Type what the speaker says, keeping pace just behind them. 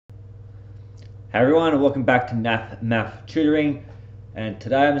Hey everyone, and welcome back to Math Tutoring. And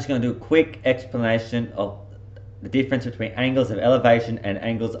today I'm just going to do a quick explanation of the difference between angles of elevation and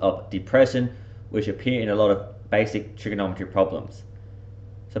angles of depression, which appear in a lot of basic trigonometry problems.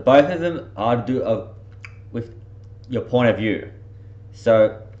 So both of them are to do with your point of view.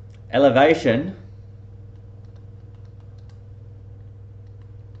 So elevation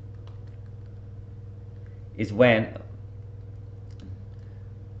is when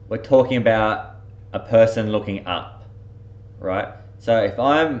we're talking about a person looking up, right? So if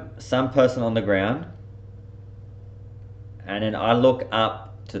I'm some person on the ground and then I look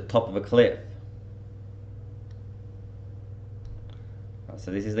up to the top of a cliff.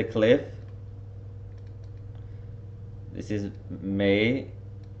 So this is the cliff. This is me.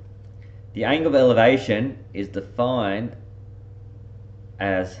 The angle of elevation is defined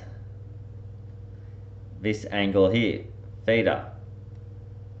as this angle here, theta.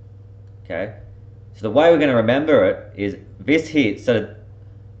 Okay? So the way we're going to remember it is this here. So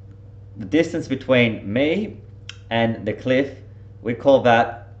the distance between me and the cliff, we call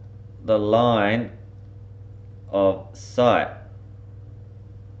that the line of sight.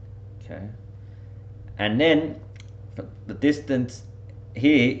 Okay. And then the distance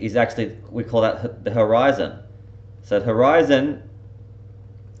here is actually, we call that the horizon. So the horizon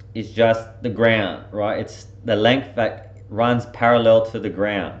is just the ground, right? It's the length that runs parallel to the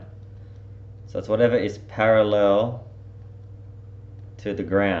ground. So it's whatever is parallel to the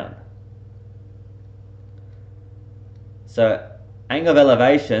ground. So angle of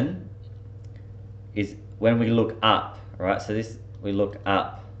elevation is when we look up, right? So this, we look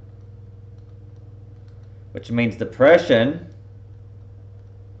up, which means depression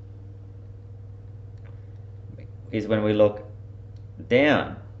is when we look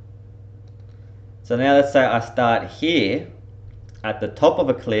down. So now let's say I start here at the top of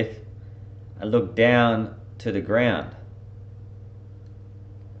a cliff and look down to the ground.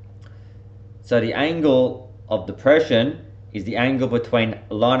 So the angle of depression is the angle between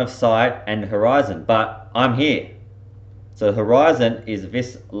line of sight and horizon, but I'm here. So the horizon is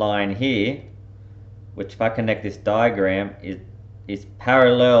this line here, which if I connect this diagram is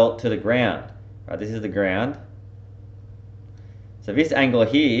parallel to the ground. Right, this is the ground. So this angle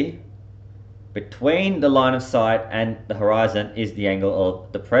here between the line of sight and the horizon is the angle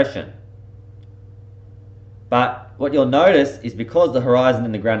of depression. But what you'll notice is because the horizon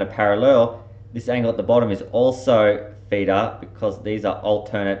and the ground are parallel, this angle at the bottom is also theta because these are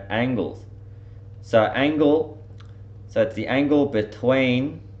alternate angles. So it's the angle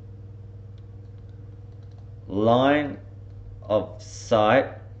between line of sight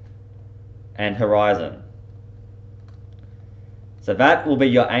and horizon. So that will be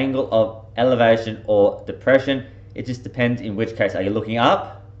your angle of elevation or depression. It just depends in which case. Are you looking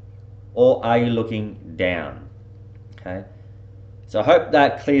up or are you looking down? Okay. So I hope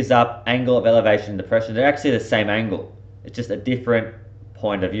that clears up angle of elevation and depression. They're actually the same angle. It's just a different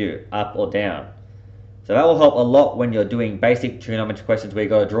point of view, up or down. So that will help a lot when you're doing basic trigonometry questions where you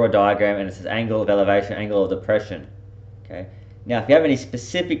got to draw a diagram and it says angle of elevation, angle of depression. Okay. Now, if you have any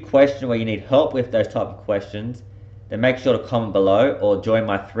specific question where you need help with those type of questions, then make sure to comment below or join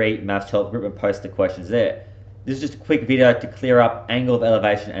my free Maths Help group and post the questions there. This is just a quick video to clear up angle of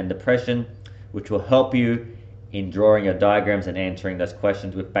elevation and depression, which will help you in drawing your diagrams and answering those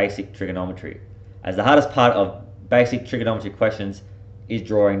questions with basic trigonometry. As the hardest part of basic trigonometry questions is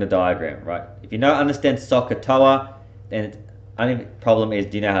drawing the diagram, right? If you don't understand SOHCAHTOA, then the only problem is,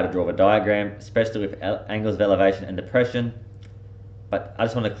 do you know how to draw a diagram, especially with angles of elevation and depression. But I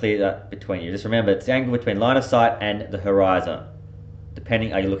just want to clear that between you. Just remember, it's the angle between line of sight and the horizon,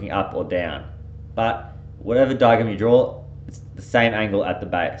 depending are you looking up or down. But whatever diagram you draw, it's the same angle at the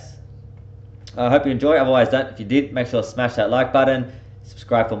base. I hope you enjoy. Otherwise, if you did, make sure to smash that like button,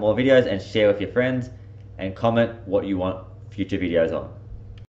 subscribe for more videos, and share with your friends, and comment what you want future videos on.